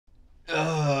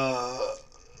Uh,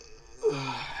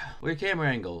 Weird camera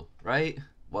angle, right?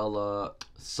 Well,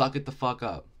 suck it the fuck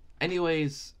up.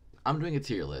 Anyways, I'm doing a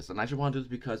tier list, and I just want to do this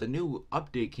because a new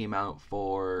update came out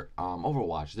for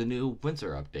Overwatch, the new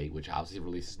winter update, which obviously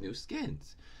releases new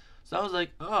skins. So I was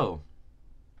like, oh,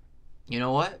 you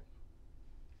know what?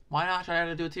 Why not try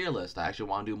to do a tier list? I actually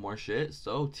want to do more shit,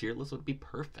 so tier list would be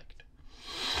perfect.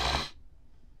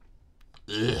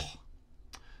 Ugh.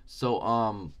 So,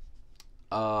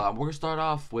 we're gonna start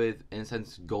off with, in a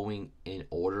sense, going in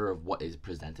order of what is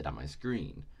presented on my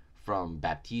screen, from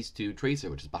Baptiste to Tracer,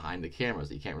 which is behind the camera,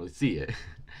 so you can't really see it.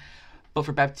 But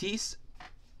for Baptiste,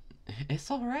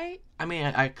 it's all right. I mean,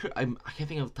 I can't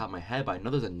think off the top of my head, but I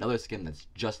know there's another skin that's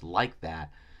just like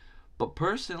that. But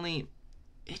personally,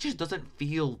 it just doesn't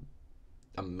feel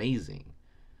amazing.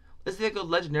 Let's say go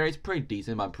legendary, it's pretty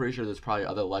decent, but I'm pretty sure there's probably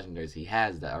other legendaries he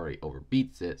has that already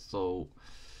overbeats it. So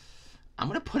I'm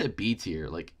gonna put it B tier,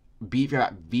 like B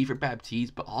for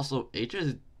Baptiste, but also it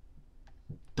just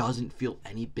doesn't feel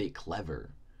any bit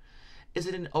clever. Is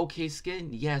it an okay skin?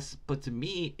 Yes, but to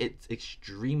me, it's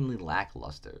extremely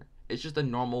lackluster. It's just a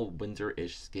normal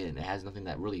winter-ish skin. It has nothing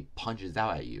that really punches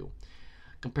out at you.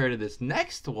 Compared to this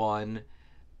next one,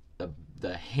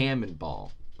 the Hammond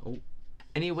ball. Oh.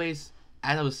 Anyways,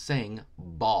 as I was saying,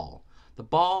 ball. The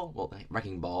ball, well,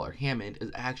 Wrecking Ball or Hammond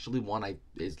is actually one I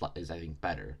think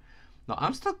better. Now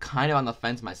I'm still kind of on the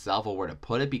fence myself of where to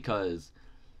put it because,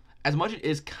 as much as it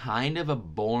is kind of a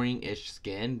boring-ish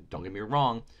skin, don't get me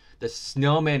wrong, the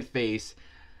snowman face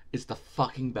is the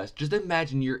fucking best. Just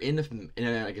imagine you're in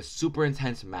like a super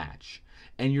intense match,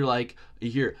 and you're like,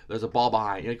 there's a ball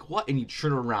behind. You're like, what? And you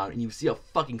turn around and you see a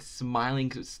fucking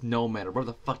smiling snowman or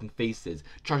whatever the fucking face is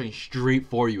charging straight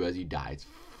for you as you die. It's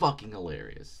fucking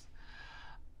hilarious.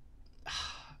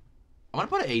 I'm gonna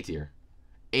put it A tier.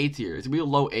 A tier. It's gonna be a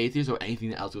low A tier, so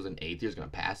anything else goes in A tier is gonna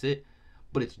pass it.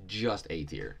 But it's just A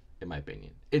tier, in my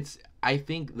opinion. I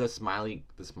think the smiling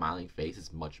face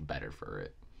is much better for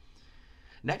it.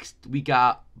 Next, we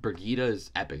got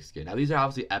Brigida's epic skin. Now, these are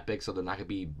obviously epic, so they're not going to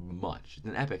be much. It's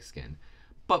an epic skin.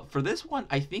 But for this one,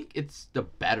 I think it's the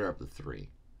better of the three.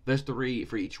 There's 3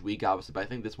 for each week, obviously, but I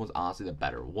think this one's honestly the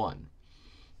better one.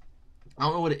 I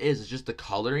don't know what it is. It's just the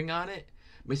coloring on it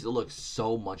makes it look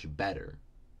so much better.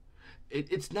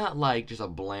 It's not like just a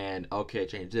bland, okay,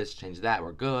 change this, change that,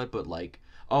 we're good, but like,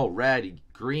 oh, red,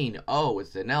 green, oh,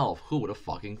 it's an elf. Who would have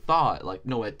fucking thought? Like,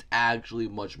 no, it's actually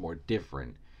much more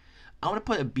different. I'm gonna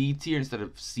put a B tier instead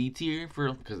of C tier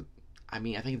because I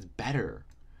mean I think it's better.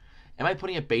 Am I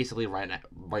putting it basically right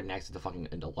next to the fucking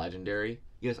legendary?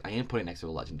 Yes, I am putting it next to a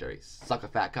legendary. Suck a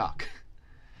fat cock.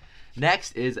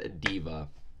 Next is Diva.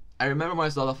 I remember when I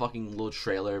saw the fucking little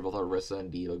trailer of both Orisa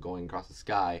and Diva going across the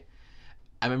sky.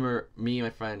 I remember me and my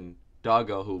friend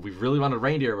Doggo, who we really wanted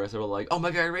reindeer Orisa, were like, oh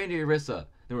my god, reindeer Orisa.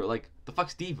 They were like, the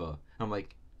fuck's Diva? And I'm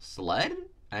like, sled?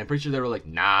 And I'm pretty sure they were like,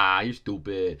 nah, you're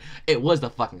stupid. It was the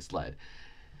fucking sled.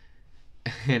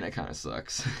 And it kind of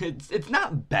sucks. It's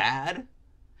not bad.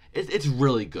 It's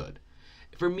really good.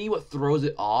 For me, what throws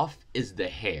it off is the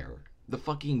hair. The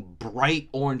fucking bright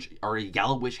orange or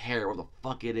yellowish hair, what the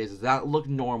fuck it is. Does not look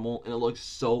normal, and it looks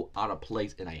so out of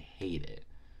place, and I hate it.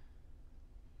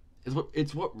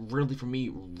 It's what really, for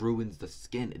me, ruins the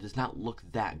skin. It does not look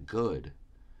that good.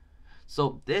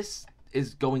 So this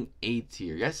is going A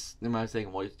tier. Yes, I'm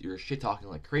saying, well, you're shit talking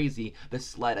like crazy. The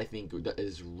sled, I think,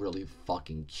 is really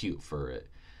fucking cute for it.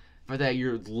 For that,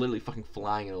 you're literally fucking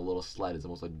flying in a little sled is the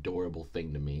most adorable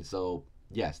thing to me. So,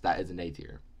 yes, that is an A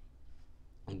tier.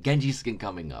 Genji skin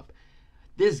coming up.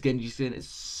 This Genji skin is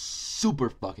super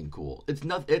fucking cool. It's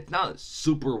not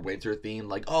super winter themed,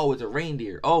 like, oh, it's a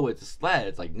reindeer, oh, it's a sled.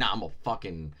 It's like, nah, I'm a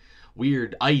fucking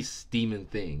weird ice demon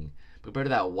thing. But compared to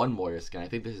that one Moira skin, I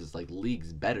think this is like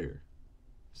leagues better.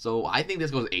 So I think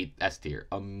this goes S tier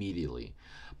immediately.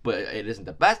 But it isn't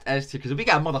the best S tier because we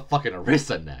got motherfucking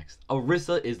Orisa next.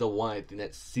 Orisa is the one I think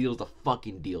that seals the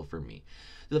fucking deal for me.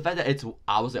 So the fact that it's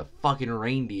obviously a fucking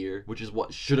reindeer, which is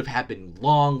what should have happened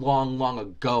long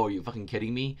ago. Are you fucking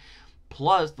kidding me?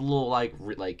 Plus the little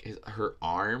her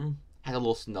arm has a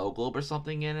little snow globe or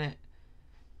something in it.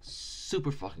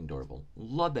 Super fucking adorable.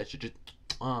 Love that shit. Just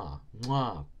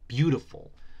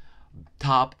beautiful.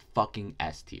 Top fucking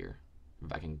S tier.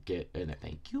 If I can get in it,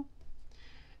 thank you.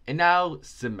 And now,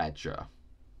 Symmetra.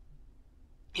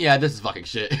 Yeah, this is fucking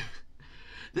shit.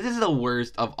 This is the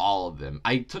worst of all of them.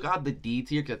 I took out the D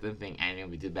tier because I didn't think any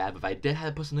of them did bad, but if I did have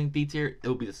to put something D tier, it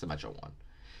would be the Symmetra one.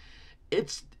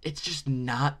 It's just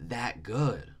not that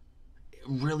good. It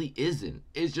really isn't.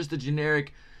 It's just a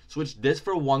generic, switch this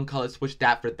for one color, switch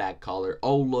that for that color.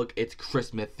 Oh, look, it's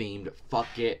Christmas themed.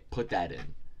 Fuck it, put that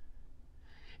in.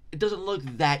 it doesn't look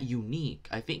that unique.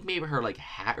 I think maybe her like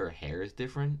hat or hair is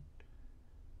different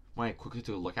when I quickly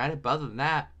took a look at it, but other than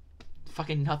that,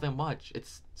 fucking nothing much.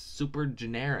 It's super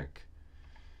generic.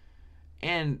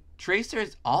 And Tracer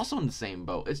is also in the same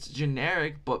boat. It's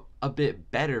generic, but a bit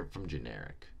better from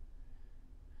generic.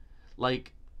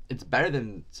 Like, it's better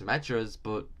than Symmetra's,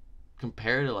 but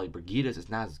compared to like Brigida's, it's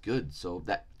not as good. So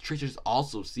that Tracer's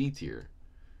also C tier.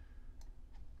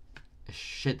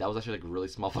 Shit, that was actually like a really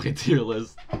small fucking tier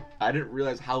list. I didn't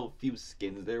realize how few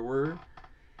skins there were.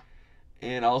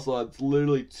 And also, it's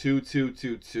literally 2, 2,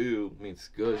 2, 2. I mean, it's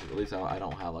good. At least I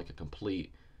don't have like a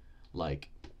complete, like,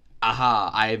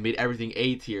 aha, I made everything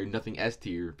A tier, nothing S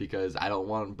tier, because I don't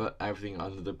want to put everything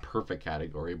under the perfect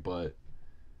category, but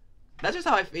that's just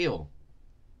how I feel.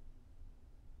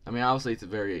 I mean, obviously, it's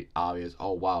very obvious.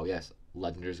 Oh, wow, yes,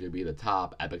 Legendary's going to be the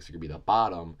top, Epic's going to be the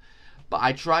bottom. But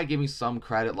I tried giving some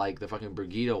credit, like the fucking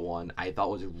Brigida one, I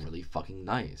thought was really fucking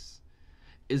nice.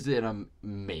 Is it an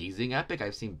amazing epic?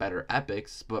 I've seen better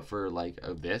epics, but for like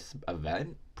this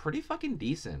event, pretty fucking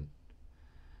decent.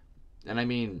 And I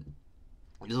mean,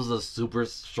 this was a super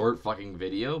short fucking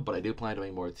video, but I do plan on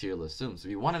doing more tier lists soon. So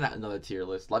if you want another tier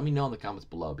list, let me know in the comments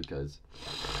below, because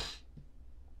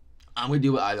I'm gonna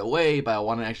do it either way, but I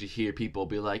want to actually hear people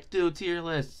be like, do tier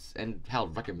lists, and hell,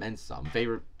 recommend some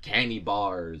favorite candy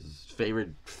bars, favorite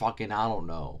fucking, I don't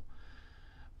know.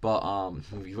 But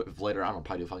if later on I'll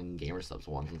probably do fucking gamer subs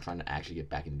one. I'm trying to actually get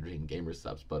back into doing gamer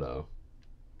subs, but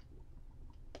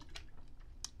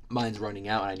mine's running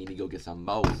out and I need to go get some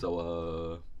more.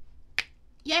 So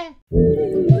yeah.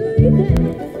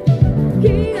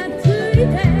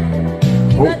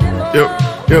 Oh, yo.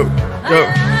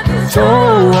 So,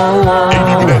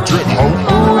 give me that drip, ho.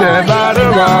 Ooh, that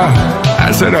bottom,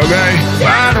 I said, okay,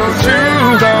 why don't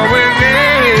you go with